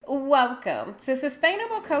Welcome to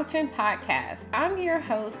Sustainable Coaching Podcast. I'm your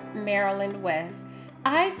host, Marilyn West.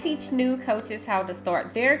 I teach new coaches how to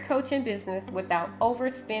start their coaching business without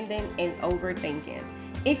overspending and overthinking.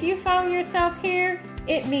 If you found yourself here,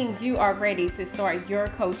 it means you are ready to start your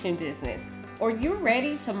coaching business, or you're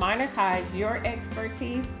ready to monetize your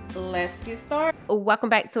expertise. Let's get started. Welcome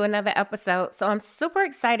back to another episode. So I'm super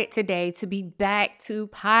excited today to be back to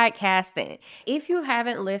podcasting. If you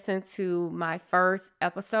haven't listened to my first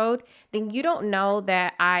episode, then you don't know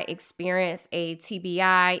that I experienced a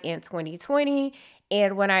TBI in 2020.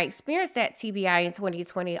 And when I experienced that TBI in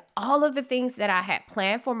 2020, all of the things that I had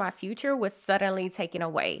planned for my future was suddenly taken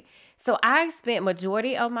away. So I spent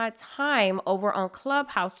majority of my time over on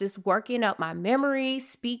Clubhouse just working up my memory,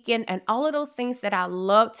 speaking, and all of those things that I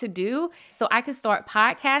love to do so I could start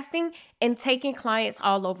podcasting and taking clients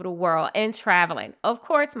all over the world and traveling, of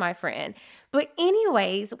course, my friend. But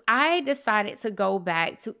anyways, I decided to go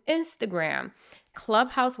back to Instagram.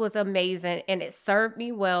 Clubhouse was amazing and it served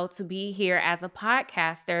me well to be here as a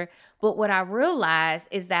podcaster. But what I realized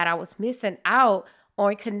is that I was missing out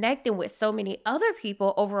on connecting with so many other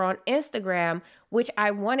people over on Instagram, which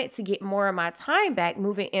I wanted to get more of my time back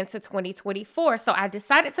moving into 2024. So I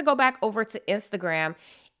decided to go back over to Instagram.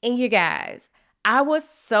 And you guys, I was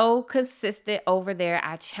so consistent over there.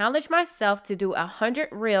 I challenged myself to do 100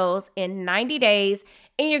 reels in 90 days,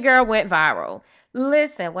 and your girl went viral.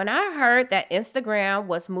 Listen, when I heard that Instagram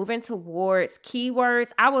was moving towards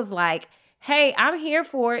keywords, I was like, hey, I'm here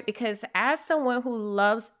for it, because as someone who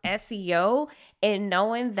loves SEO and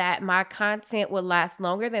knowing that my content will last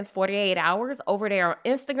longer than 48 hours over there on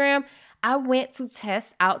Instagram, I went to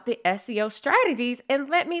test out the SEO strategies. And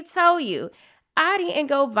let me tell you, I didn't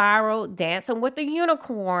go viral dancing with a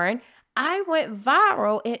unicorn. I went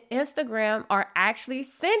viral, and Instagram are actually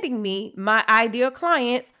sending me my ideal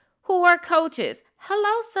clients who are coaches.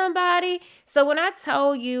 Hello, somebody. So when I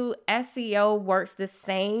tell you SEO works the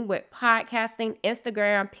same with podcasting,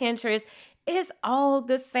 Instagram, Pinterest, it's all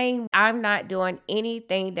the same. I'm not doing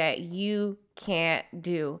anything that you can't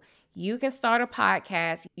do. You can start a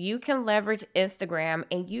podcast, you can leverage Instagram,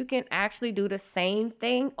 and you can actually do the same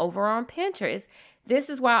thing over on Pinterest. This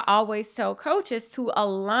is why I always tell coaches to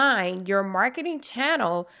align your marketing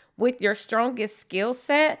channel with your strongest skill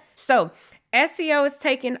set. So SEO is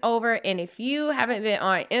taking over. And if you haven't been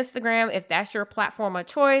on Instagram, if that's your platform of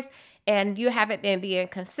choice, and you haven't been being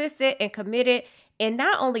consistent and committed, and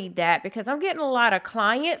not only that, because I'm getting a lot of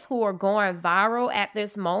clients who are going viral at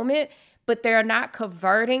this moment, but they're not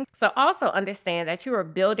converting. So also understand that you are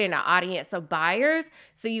building an audience of buyers.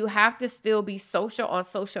 So you have to still be social on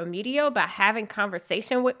social media by having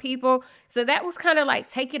conversation with people. So that was kind of like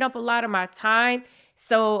taking up a lot of my time.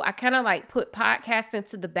 So I kind of like put podcasting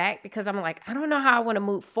to the back, because I'm like, I don't know how I want to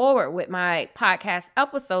move forward with my podcast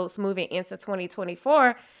episodes moving into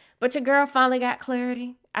 2024. But your girl finally got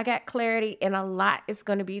clarity. I got clarity, and a lot is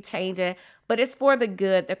going to be changing, but it's for the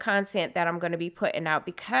good, the content that I'm going to be putting out,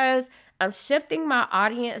 because I'm shifting my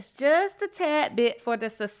audience just a tad bit for the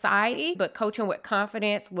society. But coaching with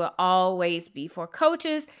confidence will always be for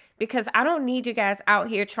coaches, because I don't need you guys out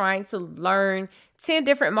here trying to learn 10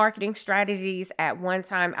 different marketing strategies at one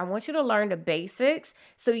time. I want you to learn the basics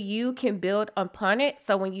so you can build upon it.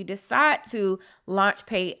 So when you decide to launch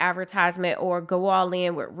paid advertisement or go all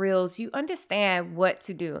in with reels, you understand what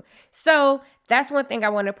to do. So that's one thing I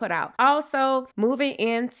want to put out. Also, moving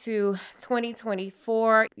into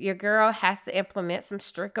 2024, your girl has to implement some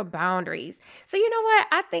stricter boundaries. So you know what?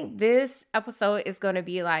 I think this episode is going to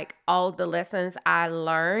be like all the lessons I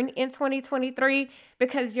learned in 2023,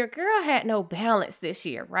 because your girl had no balance this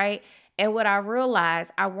year, right? And what I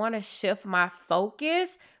realized, I want to shift my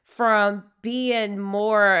focus from being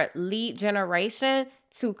more lead generation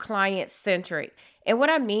to client-centric. And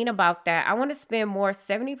what I mean about that, I want to spend more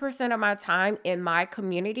 70% of my time in my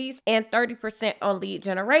communities and 30% on lead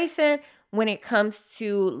generation when it comes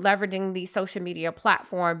to leveraging the social media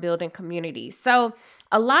platform, building communities. So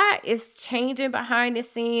a lot is changing behind the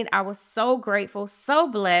scene. I was so grateful, so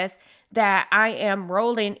blessed that I am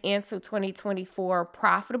rolling into 2024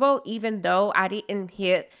 profitable, even though I didn't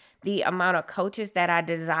hit the amount of coaches that I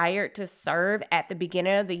desired to serve at the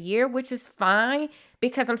beginning of the year, which is fine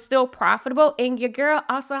because I'm still profitable. And your girl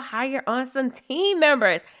also hired on some team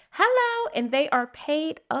members. Hello. And they are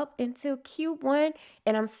paid up until Q1.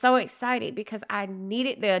 And I'm so excited because I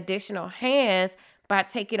needed the additional hands by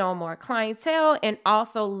taking on more clientele and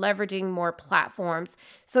also leveraging more platforms.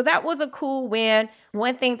 So that was a cool win.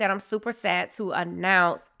 One thing that I'm super sad to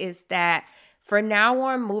announce is that for now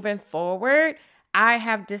on moving forward, I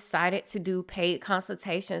have decided to do paid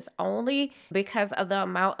consultations only because of the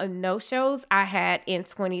amount of no-shows I had in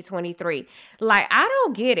 2023. Like, I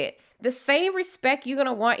don't get it. The same respect you're going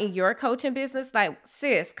to want in your coaching business, like,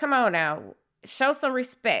 sis, come on now. Show some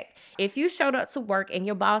respect. If you showed up to work and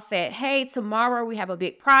your boss said, hey, tomorrow we have a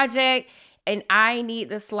big project and I need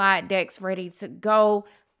the slide decks ready to go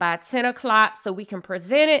by 10 o'clock so we can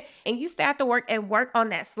present it, and you stay after work and work on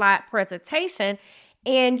that slide presentation,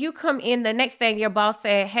 and you come in the next day and your boss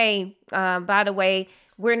said, hey, by the way,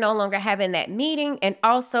 we're no longer having that meeting. And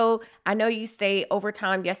also, I know you stayed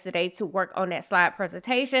overtime yesterday to work on that slide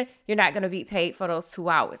presentation. You're not going to be paid for those 2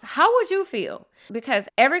 hours. How would you feel? Because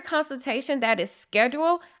every consultation that is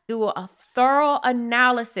scheduled, do a thorough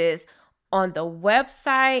analysis on the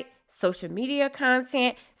website, social media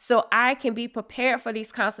content, so I can be prepared for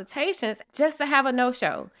these consultations just to have a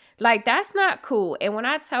no-show. Like, that's not cool. And when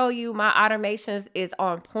I tell you my automations is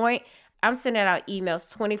on point, I'm sending out emails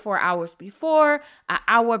 24 hours before, an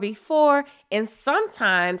hour before, and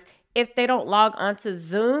sometimes if they don't log onto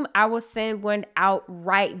Zoom, I will send one out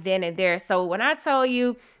right then and there. So when I tell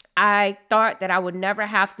you, I thought that I would never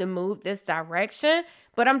have to move this direction,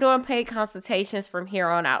 but I'm doing paid consultations from here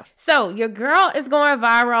on out. So your girl is going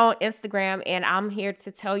viral on Instagram, and I'm here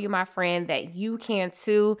to tell you, my friend, that you can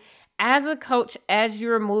too. As a coach, as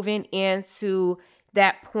you're moving into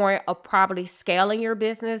that point of probably scaling your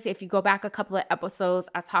business. If you go back a couple of episodes,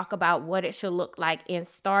 I talk about what it should look like in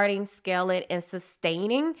starting, scaling, and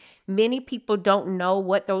sustaining. Many people don't know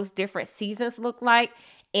what those different seasons look like.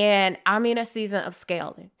 And I'm in a season of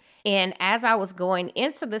scaling. And as I was going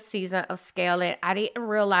into the season of scaling, I didn't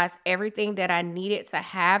realize everything that I needed to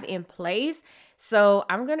have in place. So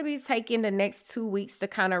I'm going to be taking the next 2 weeks to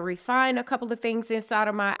kind of refine a couple of things inside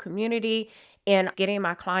of my community and getting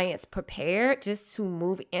my clients prepared just to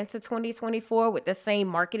move into 2024 with the same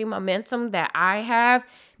marketing momentum that I have,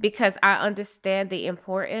 because I understand the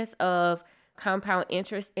importance of compound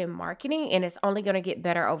interest in marketing, and it's only going to get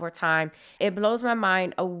better over time. It blows my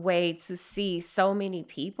mind away to see so many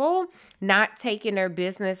people not taking their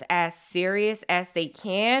business as serious as they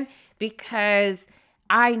can, because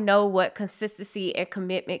I know what consistency and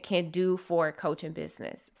commitment can do for a coaching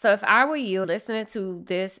business. So if I were you listening to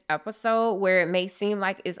this episode where it may seem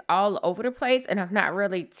like it's all over the place and I'm not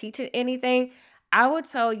really teaching anything, I would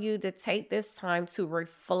tell you to take this time to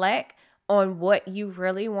reflect on what you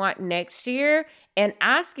really want next year and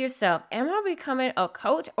ask yourself, am I becoming a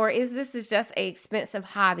coach, or is this just an expensive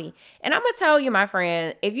hobby? And I'm going to tell you, my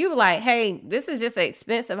friend, if you're like, hey, this is just an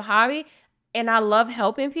expensive hobby and I love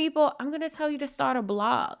helping people, I'm going to tell you to start a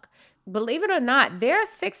blog. Believe it or not, there are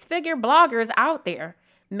 6-figure bloggers out there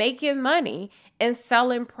making money and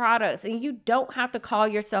selling products, and you don't have to call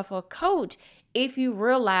yourself a coach if you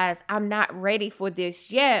realize I'm not ready for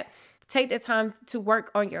this yet. Take the time to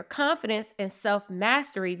work on your confidence and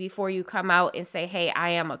self-mastery before you come out and say, hey, I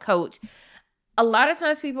am a coach. A lot of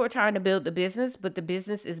times people are trying to build the business, but the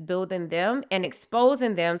business is building them and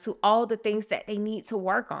exposing them to all the things that they need to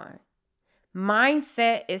work on.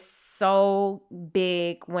 Mindset is so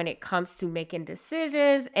big when it comes to making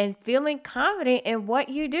decisions and feeling confident in what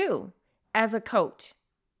you do as a coach.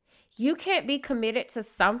 You can't be committed to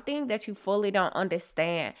something that you fully don't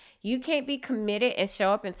understand. You can't be committed and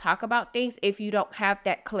show up and talk about things if you don't have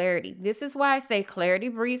that clarity. This is why I say clarity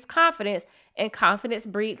breeds confidence and confidence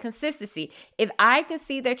breeds consistency. If I can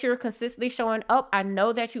see that you're consistently showing up, I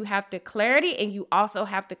know that you have the clarity and you also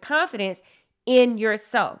have the confidence in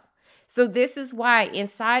yourself. So this is why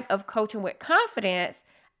inside of Coaching with Confidence,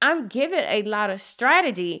 I'm giving a lot of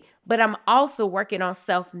strategy, but I'm also working on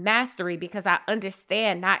self-mastery because I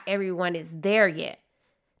understand not everyone is there yet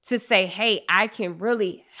to say, hey, I can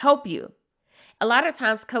really help you. A lot of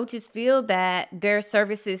times coaches feel that their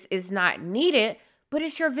services is not needed, but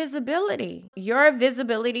it's your visibility. Your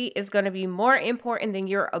visibility is going to be more important than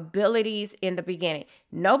your abilities in the beginning.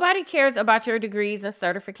 Nobody cares about your degrees and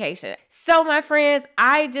certification. So my friends,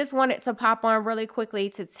 I just wanted to pop on really quickly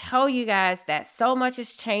to tell you guys that so much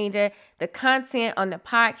is changing. The content on the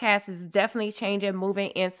podcast is definitely changing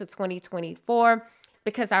moving into 2024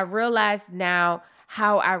 because I realize now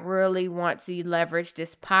how I really want to leverage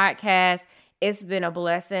this podcast. It's been a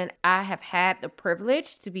blessing. I have had the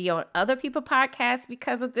privilege to be on other people's podcasts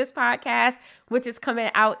because of this podcast, which is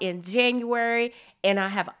coming out in January. And I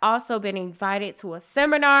have also been invited to a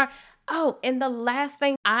seminar. Oh, and the last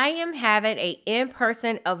thing, I am having an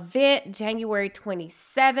in-person event January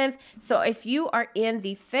 27th. So if you are in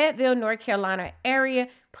the Fayetteville, North Carolina area,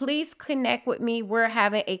 please connect with me. We're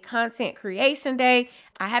having a content creation day.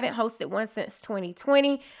 I haven't hosted one since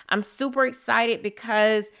 2020. I'm super excited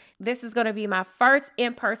because this is going to be my first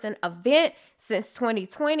in-person event since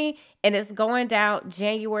 2020, and it's going down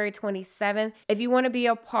January 27th. If you want to be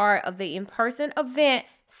a part of the in-person event,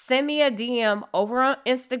 send me a DM over on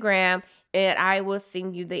Instagram and I will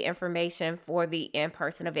send you the information for the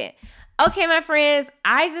in-person event. Okay, my friends,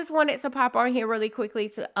 I just wanted to pop on here really quickly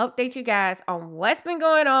to update you guys on what's been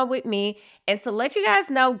going on with me and to let you guys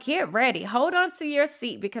know, get ready. Hold on to your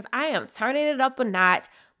seat because I am turning it up a notch,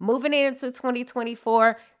 moving into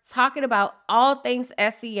 2024, talking about all things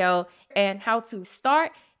SEO and how to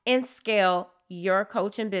start and scale your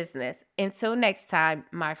coaching business. Until next time,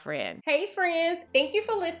 my friend. Hey friends, thank you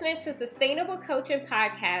for listening to Sustainable Coaching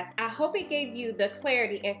Podcast. I hope it gave you the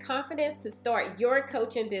clarity and confidence to start your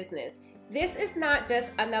coaching business. This is not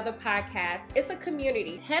just another podcast, it's a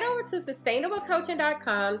community. Head over to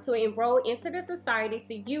sustainablecoaching.com to enroll into the society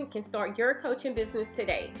so you can start your coaching business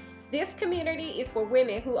today. This community is for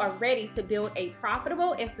women who are ready to build a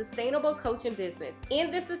profitable and sustainable coaching business. In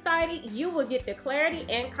this society, you will get the clarity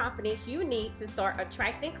and confidence you need to start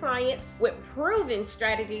attracting clients with proven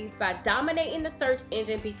strategies by dominating the search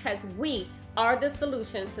engine, because we are the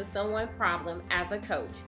solution to someone's problem as a coach.